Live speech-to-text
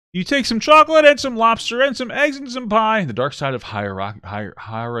You take some chocolate and some lobster and some eggs and some pie. The dark side of Harajuku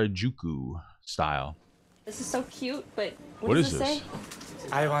style. This is so cute, but what does is this say?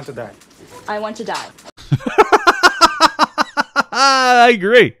 I want to die. I want to die. I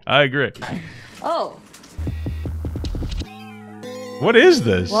agree. I agree. Oh. What is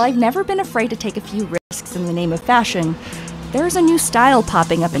this? Well, I've never been afraid to take a few risks in the name of fashion. There's a new style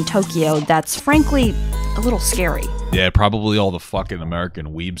popping up in Tokyo that's frankly a little scary. Yeah, probably all the fucking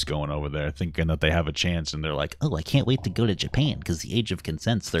American weebs going over there thinking that they have a chance, and they're like, "Oh, I can't wait to go to Japan because the age of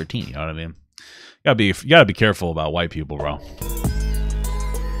consent's 13." You know what I mean? You gotta be careful about white people, bro.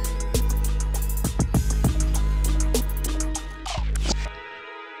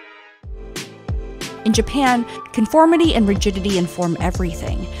 In Japan, conformity and rigidity inform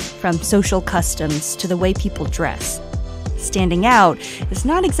everything, from social customs to the way people dress. Standing out is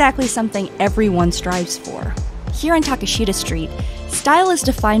not exactly something everyone strives for. Here on Takeshita Street, style is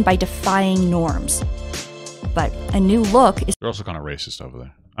defined by defying norms. But a new look is They're also kind of racist over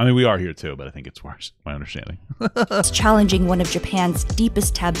there. I mean, we are here too, but I think it's worse, my understanding. challenging one of Japan's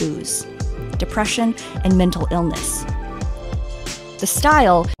deepest taboos: depression and mental illness. The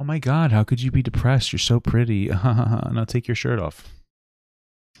style... Oh my god, how could you be depressed? You're so pretty. Now take your shirt off.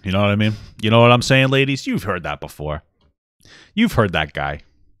 You know what I mean? You know what I'm saying, ladies? You've heard that before. You've heard that guy.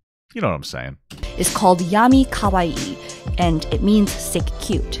 You know what I'm saying. Is called yami kawaii, and it means sick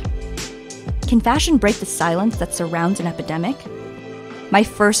cute. Can fashion break the silence that surrounds an epidemic? My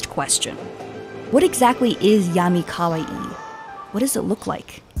first question: what exactly is yami kawaii? What does it look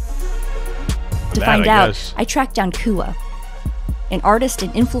like? To find out, I tracked down Kua, an artist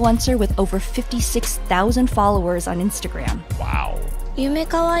and influencer with over 56,000 followers on Instagram. Wow. 夢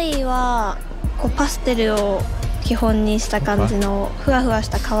かわいいはこうパステルを基本にした感じのふわふわし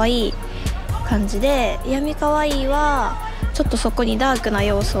た可愛い感じで、闇かわいいはちょっとそこにダークな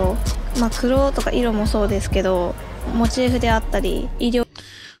要素、まあ黒とか色もそうですけど、モチーフであったり、医療。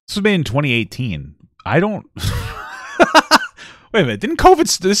This was made in 2018. I don't. Wait a minute. Didn't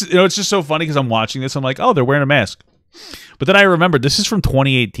COVID? This, you know, it's just so funny because I'm watching this. I'm like, oh, they're wearing a mask. But then I remember this is from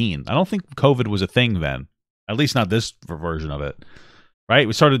 2018. I don't think COVID was a thing then. At least not this version of it. Right?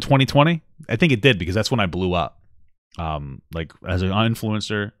 We started in 2020. I think it did because that's when I blew up. Like as an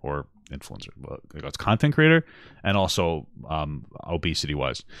influencer or like as content creator, and also obesity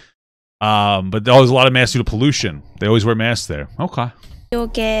wise. But there's a lot of masks due to pollution. They always wear masks there. Okay. 病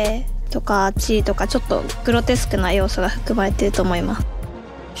系とか血とかちょっとグロテスクな要素が含まれていると思います。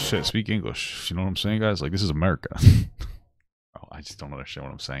 Shit, speak English. You know what I'm saying, guys? Like, this is America. Oh, I just don't understand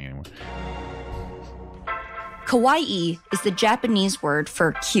what I'm saying anymore. Kawaii is the Japanese word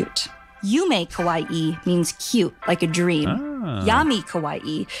for cute. Yume kawaii means cute, like a dream. Ah. Yami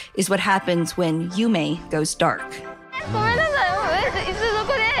kawaii is what happens when Yume goes dark. Is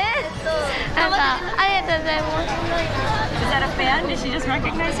that a fan? Did she just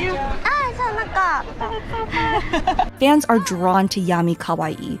recognize you? Fans are drawn to yami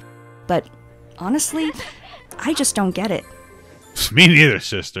kawaii, but honestly, I just don't get it. Me neither,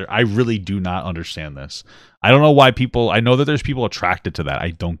 sister. I really do not understand this. I don't know why people... I know that there's people attracted to that.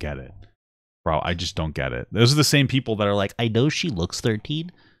 I don't get it. Bro, I just don't get it. Those are the same people that are like, I know she looks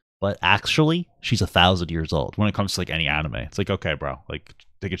 13, but actually, she's 1,000 years old. When it comes to like any anime, it's like, okay, bro, like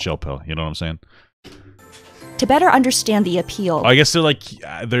take a chill pill. You know what I'm saying? To better understand the appeal, I guess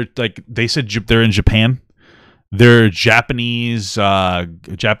they said they're in Japan. They're Japanese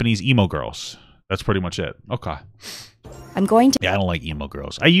emo girls. That's pretty much it. Okay. I'm going to... Yeah, I don't like emo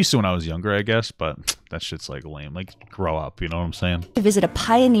girls. I used to when I was younger, I guess, but that shit's like lame. Like, grow up, you know what I'm saying? visit a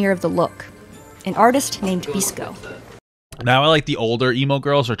pioneer of the look, an artist named Bisco. Now I like the older emo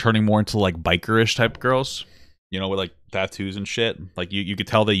girls are turning more into like bikerish type girls. You know, with like tattoos and shit. Like you could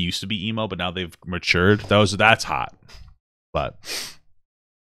tell they used to be emo, but now they've matured. That's hot. But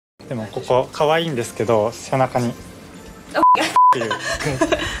でもここ可愛いんですけど背中にっていう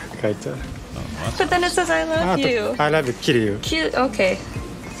書いてある。 But then it says I love you. I love you, kill you. Cute. Okay.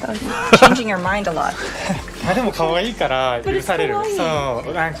 So changing your mind a lot. あでも可愛いから許される。そ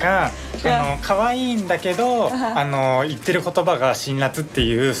うなんか可愛いんだけど言ってる言葉が辛辣って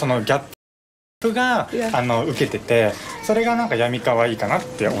いうそのギャップが受けててそれがなんか闇可愛いかなっ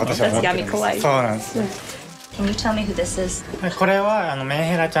て私は思ってるんです。そうなんですよ。 Can you tell me who this is? これはメン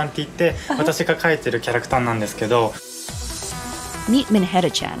ヘラちゃんって言って私が描いてるキャラクターなんですけど。Meet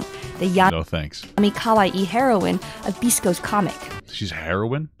Minheta-chan, the no thanks. yami kawaii heroine of Bisco's comic. She's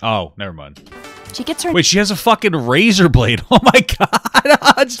heroine? Oh, never mind. She gets her... Wait, she has a fucking razor blade. Oh my god.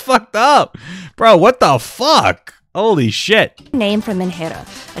 It's fucked up. Bro, what the fuck? Holy shit. name from Minheta,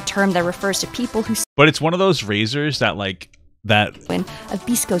 a term that refers to people who... But it's one of those razors that, like, that of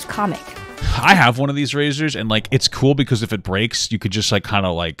Bisco's comic. I have one of these razors, and like it's cool because if it breaks, you could just like kind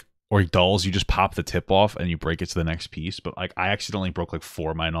of like, or it dulls, you just pop the tip off and you break it to the next piece. But like I accidentally broke like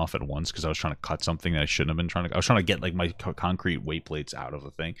 4 of mine off at once because I was trying to cut something that I shouldn't have been trying to. I was trying to get like my concrete weight plates out of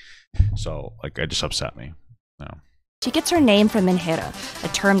the thing, so like it just upset me. No. She gets her name from menhera, a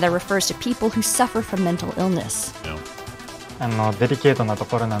term that refers to people who suffer from mental illness. No. デリケートなと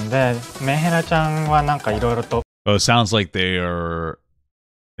ころなんで、メンヘラちゃんはなんかいろいろと。Oh, it sounds like they're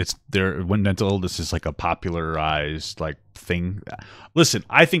when mental illness is like a popularized like thing. Listen,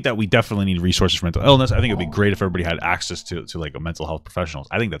 I think that we definitely need resources for mental illness. I think it'd be great if everybody had access to like a mental health professionals.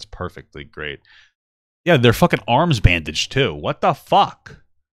 I think that's perfectly great. Yeah, their fucking arms bandaged too. What the fuck?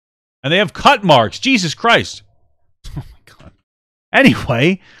 And they have cut marks. Jesus Christ. Oh my god.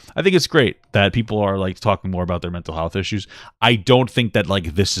 Anyway, I think it's great that people are like talking more about their mental health issues. I don't think that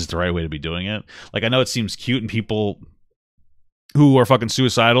like this is the right way to be doing it. Like I know it seems cute and people who are fucking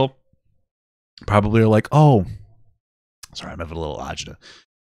suicidal probably are like, oh, sorry, I'm having a little agita.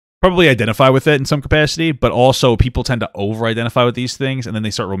 Probably identify with it in some capacity, but also people tend to over-identify with these things, and then they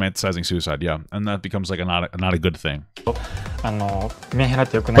start romanticizing suicide. Yeah, and that becomes like not a good thing. But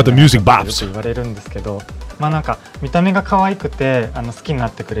the music bops. 言われるんですけど、まあなんか見た目が可愛くて好きにな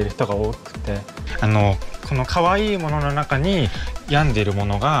ってくれる人が多くて、この可愛いものの中に病んでいるも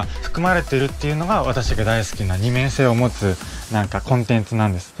のが含まれているっていうのが私が大好きな二面性を持つなんかコンテンツな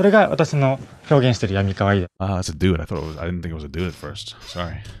んです。それが私の表現している闇可愛い。That's a dude. I didn't think it was a dude at first.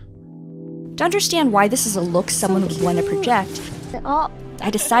 Sorry. To understand why this is a look someone would want to project, I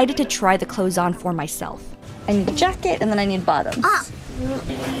decided to try the clothes on for myself. I need a jacket and then I need bottoms.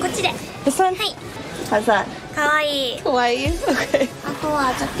 こっちで。This one? はい。 How's that? かわいい。Kawaii? Okay. あと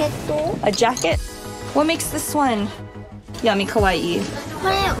はジャケット。 A jacket? What makes this one yummy kawaii? こ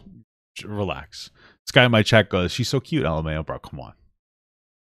れ。 Relax. This guy in my chat goes, "She's so cute, LMAO, bro. Come on.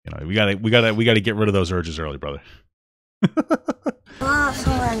 You know, we gotta get rid of those urges early, brother." ああ、そ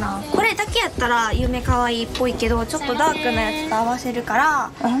うやな。これだけやったら夢かわいいっぽいけど、ちょっとダークなやつと合わせるか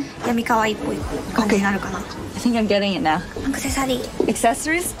ら、闇かわいいっぽい感じになるかな。I think I'm getting it now. アクセサリー。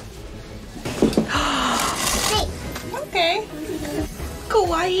Accessories? はい。 Okay.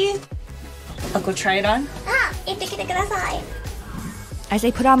 Kawaii. I'll go try it on. あ、行ってきてください。 As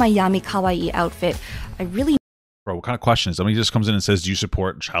I put on my yami kawaii outfit, I really Bro, what kind of question is? Somebody just comes in and says, "Do you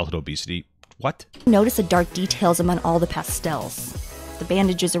support childhood obesity?" What? noticed the dark details among all the pastels. The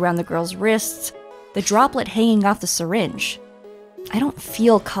bandages around the girl's wrists, the droplet hanging off the syringe. I don't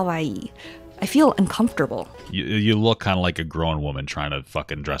feel kawaii. I feel uncomfortable. You look kind of like a grown woman trying to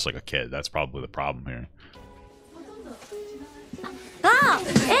fucking dress like a kid. That's probably the problem here. あ、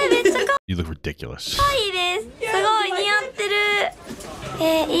めっちゃか You look ridiculous. わいいです。すごい似合って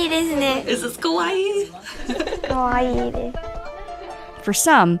る。いいですね。 Is this kawaii? かわいいです。 For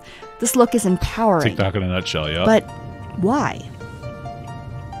some, this look is empowering. TikTok in a nutshell, yeah. But why?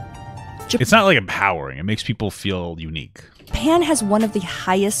 It's not like empowering. It makes people feel unique. Japan has one of the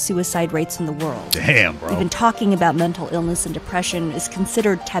highest suicide rates in the world. Damn, bro. Even talking about mental illness and depression is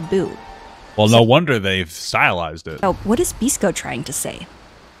considered taboo. Well, no wonder they've stylized it. So, what is Bisco trying to say?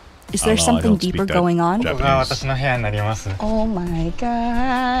 Is I there don't know, I something don't speak deeper that going on? ここが私の部屋になります。 Oh my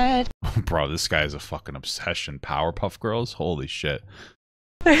god. Bro, this guy is a fucking obsession. Powerpuff Girls? Holy shit.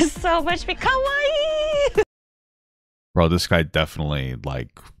 There's so much kawaii. Bro, this guy definitely,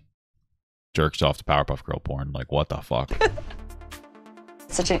 like, jerks off to Powerpuff Girl porn. Like, what the fuck?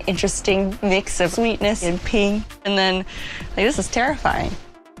 Such an interesting mix of sweetness and pink. And then, like, this is terrifying.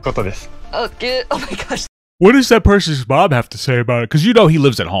 ことです。 Okay. Oh my gosh. What does that person's mom have to say about it? Because you know he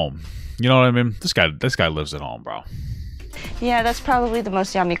lives at home. You know what I mean? This guy lives at home, bro. Yeah, that's probably the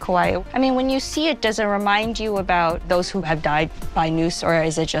most yummy kawaii. I mean, when you see it, does it remind you about those who have died by noose, or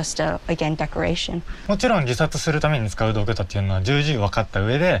is it just again, decoration? もちろん自殺するために使う道具だっていうのは重々分かった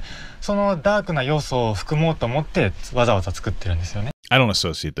上で、そのダークな要素を含もうと思ってわざわざ作ってるんですよね。I don't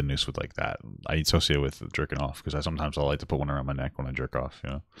associate the noose with like that. I associate it with jerking off because sometimes I like to put one around my neck when I jerk off.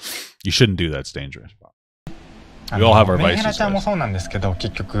 You know, you shouldn't do that. It's dangerous. We all have our メンヘラ vices. ちゃんも guys. そうなんですけど、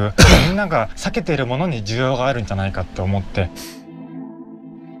結局みんなが避けているものに需要があるんじゃないかって思って。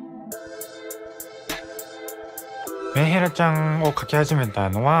メンヘラちゃんを描き始めた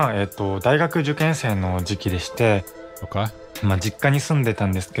のは、大学受験生の時期でして、Okay. 実家に住んでた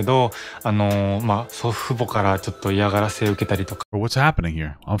んですけど、祖父母からちょっと嫌がらせを受けたりとか。 What's happening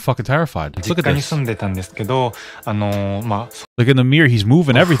here? I'm fucking terrified. Look 実 at 家に this. 住んでたんですけど、Like in the mirror, he's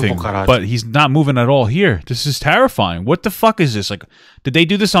moving everything, but he's not moving at all here. This is terrifying. What the fuck is this? Like, did they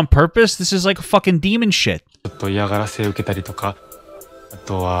do this on purpose? This is like fucking demon shit. ちょっと嫌がらせを受けたりとか、あ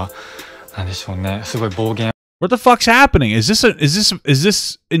とは、なんでしょうね、すごい暴言。What the fuck's happening? Is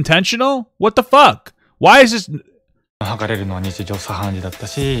this intentional? What the fuck? Why is this? 測れるのは日常茶飯事だった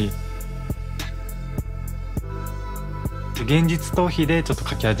し、現実逃避でちょっと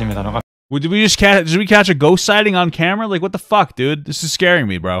書き始めたのが。Did we catch a ghost sighting on camera? Like what the fuck, dude? This is scaring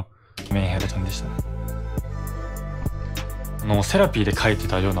me, bro. メンヘラちゃんでした。セラピーで書いて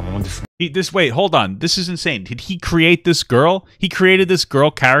たようなものですね。Wait, hold on. This is insane. Did he create this girl? He created this girl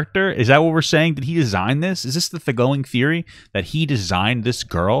character? Is that what we're saying? Did he design this? Is this the going theory that he designed this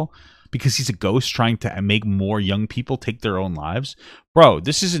girl because he's a ghost trying to make more young people take their own lives? Bro,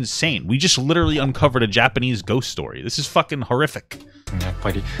 this is insane. We just literally uncovered a Japanese ghost story. This is fucking horrific. やっ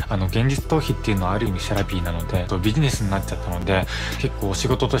ぱり現実逃避っていうのはある意味セラピーなのでビジネスになっちゃったので結構仕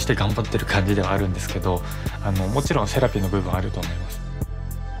事として頑張ってる感じではあるんですけどもちろんセラピーの部分あると思います。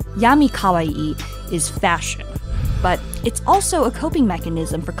Yami kawaii is fashion, but it's also a coping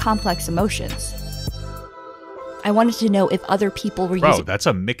mechanism for complex emotions. I wanted to know if other people were using that's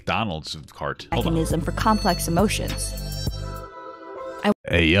a McDonald's cart. Mechanism for complex emotions.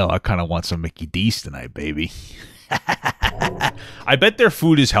 Hey, yo, I kind of want some Mickey D's tonight, baby. I bet their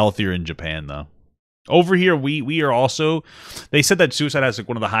food is healthier in Japan, though. Over here, we are also... They said that suicide has like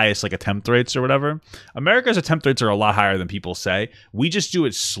one of the highest like attempt rates or whatever. America's attempt rates are a lot higher than people say. We just do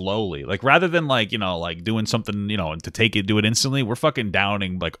it slowly. Like, rather than like, you know, like doing something, you know, to do it instantly, we're fucking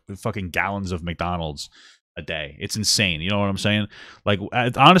downing like fucking gallons of McDonald's a day. It's insane. You know what I'm saying? Like,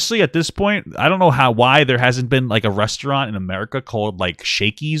 honestly, at this point, I don't know why there hasn't been like a restaurant in America called like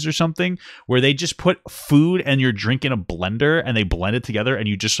Shakey's or something where they just put food and you're drinking a blender and they blend it together and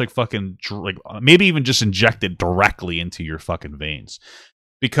you just like fucking like maybe even just inject it directly into your fucking veins.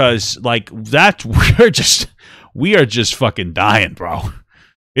 Because like that we are just fucking dying, bro.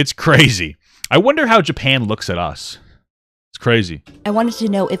 It's crazy. I wonder how Japan looks at us. Crazy. I wanted to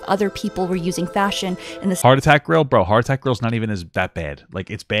know if other people were using fashion in this Heart Attack Grill, bro. Heart Attack Grill's not even that bad. Like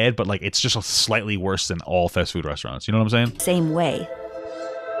it's bad, but like it's just slightly worse than all fast food restaurants. You know what I'm saying? Same way.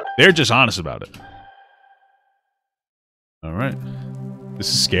 They're just honest about it. All right. This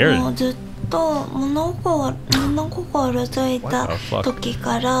is scary. ずっと物心ついた時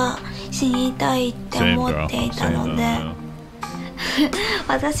から死にたいって思っていたので。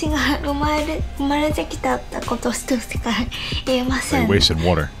私が生まれてきたことしか言えません。They wasted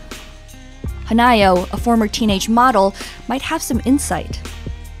water. Hanayo, a former teenage model, might have some insight.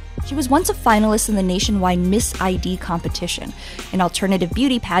 She was once a finalist in the nationwide Miss ID competition, an alternative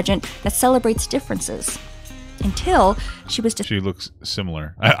beauty pageant that celebrates differences. Until she was... She looks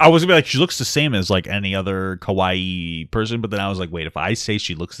similar. I was gonna be like, she looks the same as like any other kawaii person, but then I was like, wait, if I say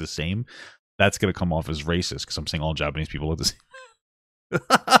she looks the same, that's gonna come off as racist because I'm saying all Japanese people look the same.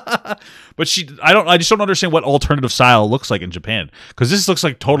 But I just don't understand what alternative style looks like in Japan because this looks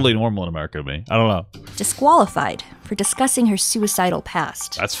like totally normal in America to me. I don't know. Disqualified for discussing her suicidal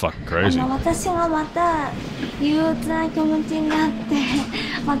past. That's fucking crazy. 私がまた憂鬱な気持ちになって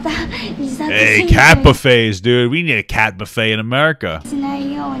また自殺 Hey, cat buffets, dude. We need a cat buffet in America. しな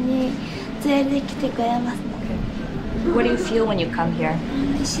いように連れてきてくれます。What do you feel when you come here?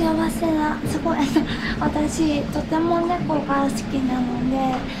 幸せなすごい私とても猫が好きなの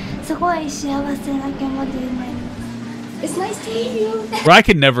ですごい幸せな気持ちになります。It's nice to meet you. Where I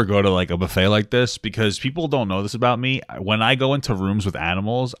could never go to like a buffet like this because people don't know this about me. When I go into rooms with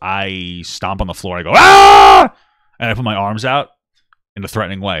animals, I stomp on the floor. I go ah, and I put my arms out in a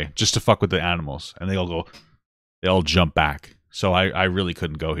threatening way just to fuck with the animals, and they all jump back. So I really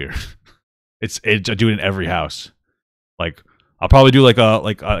couldn't go here. I do it in every house. Like I'll probably do like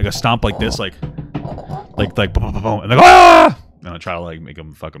a stomp like this, like boom, boom, and they go ah, and I try to like make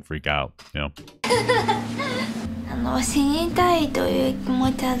them fucking freak out, you know. 死にたいという気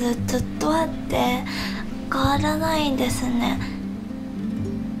持ちはずっとあって変わらないんですね。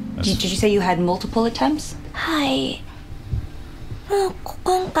Did you say you had multiple attempts? はい。もう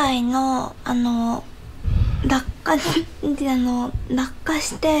今回の落下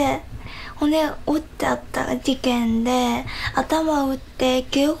して骨折っちゃった事件で頭を打って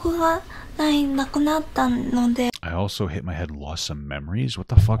記憶がなくなったので。I also hit my head and lost some memories. What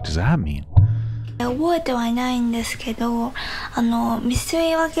the fuck does that mean? 覚えてはいないんですけど、未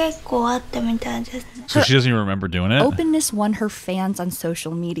遂は結構あったみたいですね。So she doesn't even remember doing it? Openness won her fans on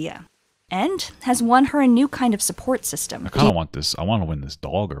social media and has won her a new kind of support system. I kind of want this. I want to win this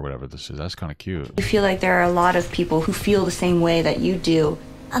dog or whatever this is. That's kind of cute. You feel like there are a lot of people who feel the same way that you do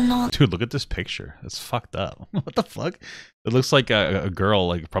Dude, look at this picture. That's fucked up. What the fuck? It looks like a girl,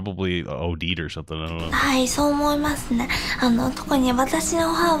 like probably OD'd or something. I don't know. はい、そう思いますね。特に私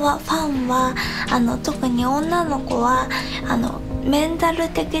のファンは、特に女の子は、メンタル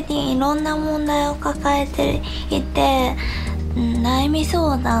的にいろんな問題を抱えていて、悩み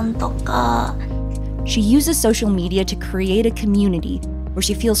相談とか。She uses social media to create a community where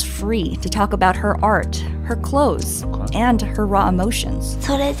she feels free to talk about her art, her clothes, and her raw emotions.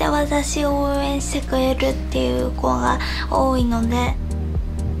 それで私を応援してくれるっていう子が多いので。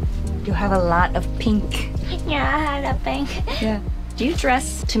You have a lot of pink. Yeah, I had a pink. Yeah. Do you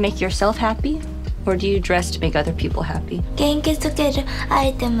dress to make yourself happy? Or do you dress to make other people happy? 元気づけるア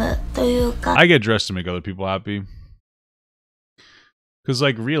イテムというか。I get dressed to make other people happy. Because,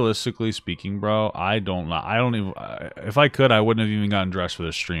 like, realistically speaking, bro, I don't even, if I could, I wouldn't have even gotten dressed for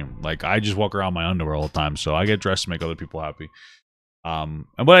this stream. Like, I just walk around in my underwear all the time, so I get dressed to make other people happy. And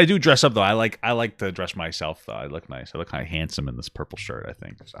when I do dress up, though, I like to dress myself, though. I look nice. I look kind of handsome in this purple shirt, I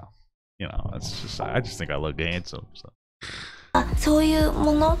think, so, you know, it's just, I just think I look handsome, so. そういう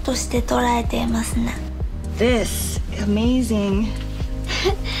ものとして捉えていますね。This, amazing.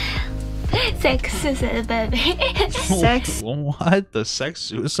 Sex suicide baby. Sex. What? The sex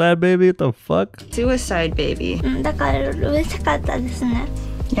suicide baby? What the fuck? Suicide baby. だから嬉しかったですね。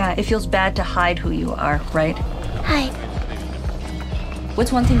Yeah, it feels bad to hide who you are, right? はい。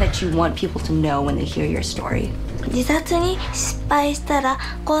What's one thing that you want people to know when they hear your story? 自殺に失敗したら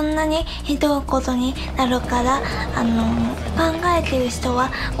こんなにひどいことになるから考えている人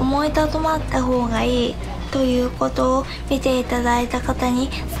は思いとどまった方がいいということを見ていただいた方に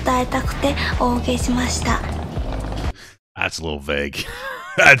伝えたくてお受けしました。That's a little vague.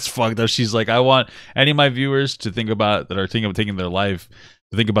 That's fucked up. She's like, I want any of my viewers to think about that are thinking of taking their life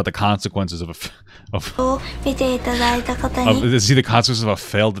to think about the consequences of見ていただいた方に see the consequences of a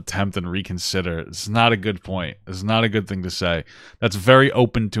failed attempt and reconsider. It's not a good point. It's not a good thing to say. That's very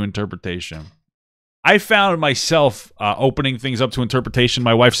open to interpretation. I found myself opening things up to interpretation.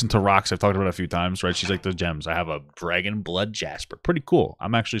 My wife's into rocks. I've talked about it a few times, right? She's like the gems. I have a dragon blood jasper. Pretty cool.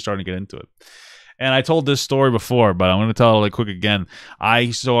 I'm actually starting to get into it. And I told this story before, but I'm going to tell it like quick again. I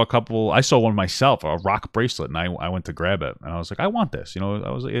saw one myself, a rock bracelet, and I went to grab it. And I was like, I want this. You know,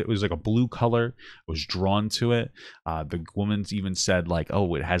 it was like a blue color. I was drawn to it. The woman's even said like,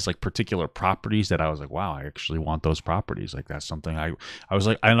 oh, it has like particular properties that I was like, wow, I actually want those properties. Like that's something I was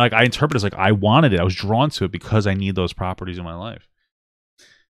like, and like I interpreted it as like I wanted it. I was drawn to it because I need those properties in my life.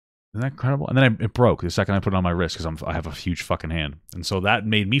 Isn't that incredible? And then it broke the second I put it on my wrist because I have a huge fucking hand, and so that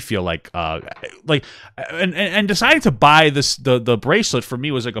made me feel and deciding to buy the bracelet for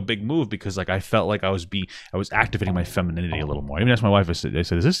me was like a big move because like I felt like I was activating my femininity a little more. I even asked my wife. I said,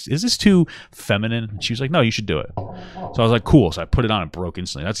 is this too feminine? And she was like, no, you should do it. So I was like, cool. So I put it on and broke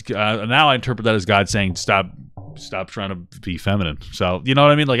instantly. That's now I interpret that as God saying stop trying to be feminine. So you know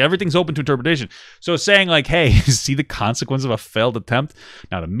what I mean? Like everything's open to interpretation. So saying like, hey, see the consequence of a failed attempt.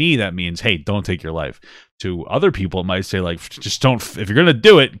 Now to me that means, hey, don't take your life. To other people it might say like, just don't, if you're gonna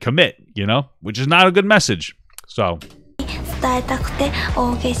do it, commit, you know, which is not a good message. So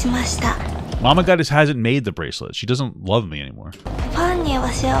Mama Goddess hasn't made the bracelet. She doesn't love me anymore. ファンには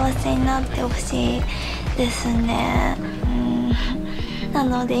幸せになってほしいですね。な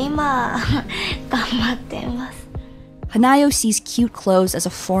ので今頑張っています。Hanayo sees cute clothes as a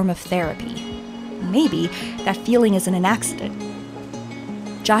form of therapy. Maybe that feeling isn't an accident.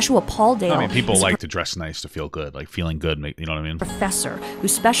 Joshua Pauldale. I mean, people like to dress nice to feel good, like feeling good, you know what I mean? Professor who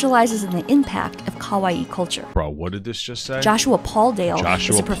specializes in the impact of kawaii culture. Bro, what did this just say? Joshua Pauldale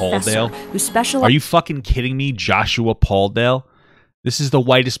is a professor who specializes. Are you fucking kidding me? Joshua Pauldale? This is the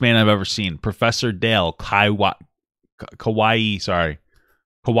whitest man I've ever seen. Professor Dale, kawaii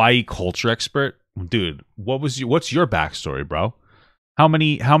culture expert. Dude, what's your backstory, bro? How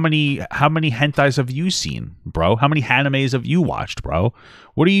many hentais have you seen, bro? How many animes have you watched, bro?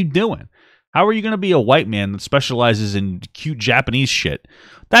 What are you doing? How are you going to be a white man that specializes in cute Japanese shit?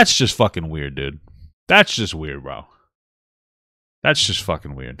 That's just fucking weird, dude. That's just weird, bro. That's just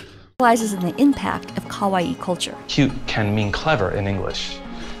fucking weird. Specializes in the impact of kawaii culture. Cute can mean clever in English.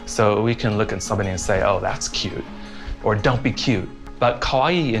 So we can look at somebody and say, oh, that's cute. Or don't be cute. But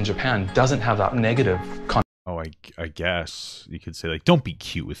kawaii in Japan doesn't have that negative connotation. Oh, I guess you could say like, don't be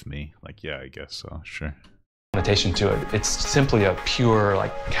cute with me. Like, yeah, I guess so, sure. Connotation to it. It's simply a pure,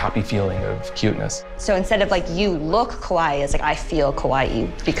 like, happy feeling of cuteness. So instead of like, you look kawaii, it's like, I feel kawaii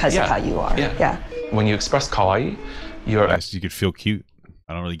because of how you are. Yeah. When you express kawaii, you're... Yes, you could feel cute.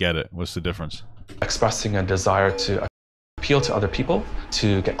 I don't really get it. What's the difference? Expressing a desire to appeal to other people,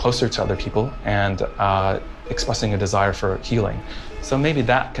 to get closer to other people, and expressing a desire for healing. So maybe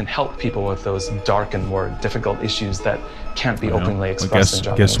that can help people with those dark and more difficult issues that can't be openly expressed in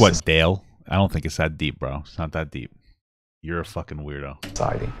Japanese guess what, Dale? I don't think it's that deep, bro. It's not that deep. You're a fucking weirdo.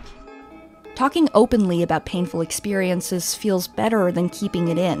 Society. Talking openly about painful experiences feels better than keeping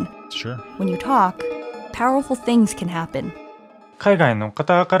it in. Sure. When you talk, powerful things can happen. 海外の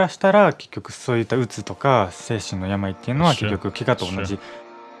方からしたら結局そういったうつとか精神の病っていうのは結局怪我と同じ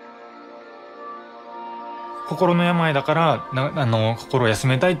心の病だから心を休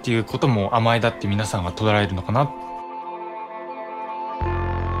めたいっていうことも甘えだって皆さんが捉えるのかな。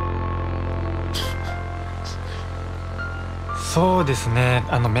そうですね。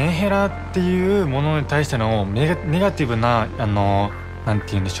メンヘラっていうものに対してのネガティブななんて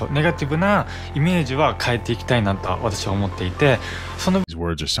言うんでしょう、ネガティブなイメージは変えていきたいなと私は思っていて、その These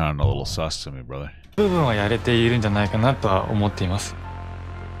words are sounding a little sus to me, brother. 部分はやれているんじゃないかなとは思っています。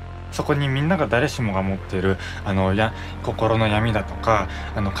そこにみんなが誰しもが持っている心の闇だとか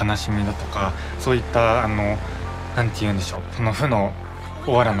悲しみだとかそういったなんて言うんでしょう、その負の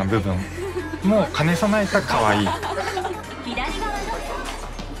おわらな部分も兼ね備えた可愛い。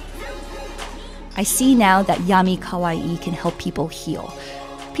I see now that Yami Kawaii can help people heal.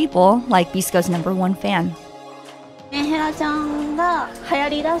 People like Bisco's #1 fan. メンヘラちゃんが流行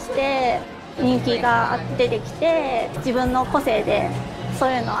りだして人気が出てきて自分の個性でそ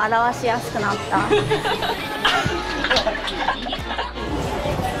ういうのを表しやすくなった。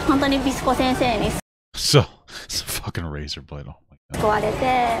本当にビスコ先生に So, it's a fucking razor blade. Oh my god. 救われ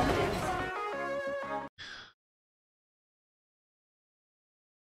て。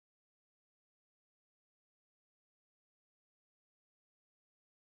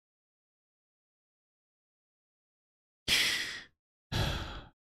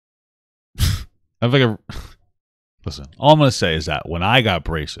I have like a listen. All I'm gonna say is that when I got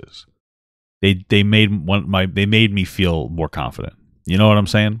braces, they made me feel more confident. You know what I'm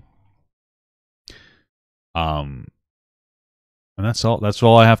saying? And that's all. That's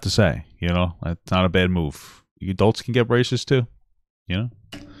all I have to say. You know, it's not a bad move. Adults can get braces too. You know.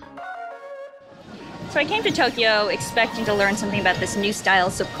 So I came to Tokyo expecting to learn something about this new style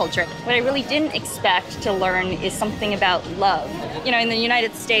subculture. What I really didn't expect to learn is something about love. You know, in the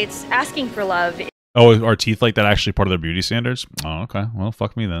United States, asking for love. Oh, are teeth like that actually part of their beauty standards? Oh, okay. Well,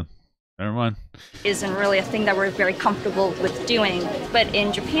 fuck me then. Never mind. Isn't really a thing that we're very comfortable with doing. But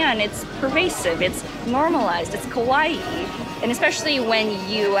in Japan, it's pervasive, it's normalized, it's kawaii. And especially when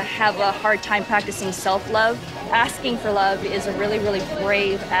you have a hard time practicing self-love, asking for love is a really, really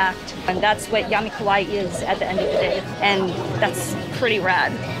brave act. And that's what Yami Kawaii is at the end of the day. And that's pretty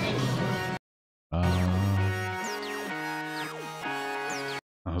rad.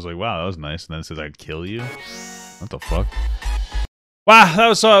 I was like, wow, that was nice. And then it says I'd kill you. What the fuck? Wow, that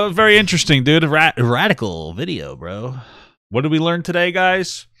was very interesting, dude. Radical video, bro. What did we learn today,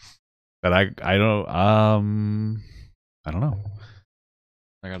 guys? That I don't know.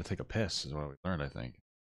 I gotta take a piss is what we learned, I think.